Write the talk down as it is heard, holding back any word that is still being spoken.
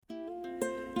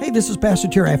Hey, this is Pastor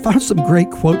Terry. I found some great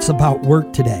quotes about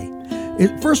work today.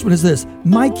 First one is this: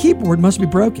 my keyboard must be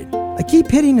broken. I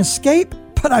keep hitting escape,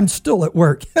 but I'm still at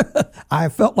work. I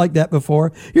felt like that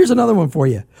before. Here's another one for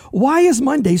you. Why is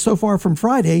Monday so far from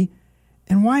Friday?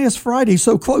 And why is Friday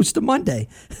so close to Monday?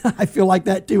 I feel like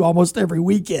that too almost every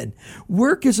weekend.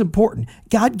 Work is important.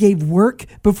 God gave work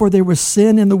before there was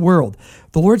sin in the world.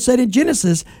 The Lord said in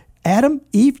Genesis, Adam,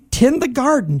 Eve, tend the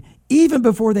garden even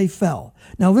before they fell.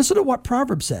 Now listen to what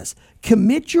Proverbs says.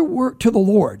 Commit your work to the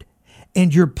Lord,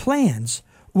 and your plans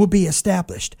will be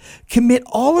established. Commit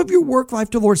all of your work life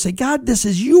to the Lord. Say, God, this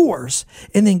is yours.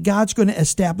 And then God's going to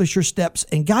establish your steps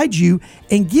and guide you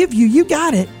and give you, you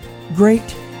got it, great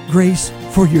grace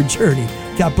for your journey.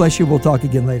 God bless you. We'll talk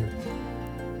again later.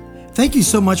 Thank you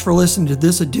so much for listening to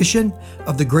this edition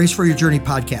of the Grace for Your Journey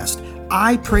podcast.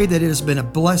 I pray that it has been a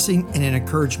blessing and an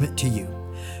encouragement to you.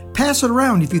 Pass it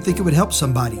around if you think it would help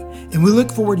somebody. And we look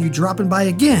forward to you dropping by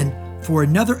again for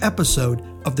another episode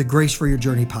of the Grace for Your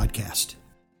Journey podcast.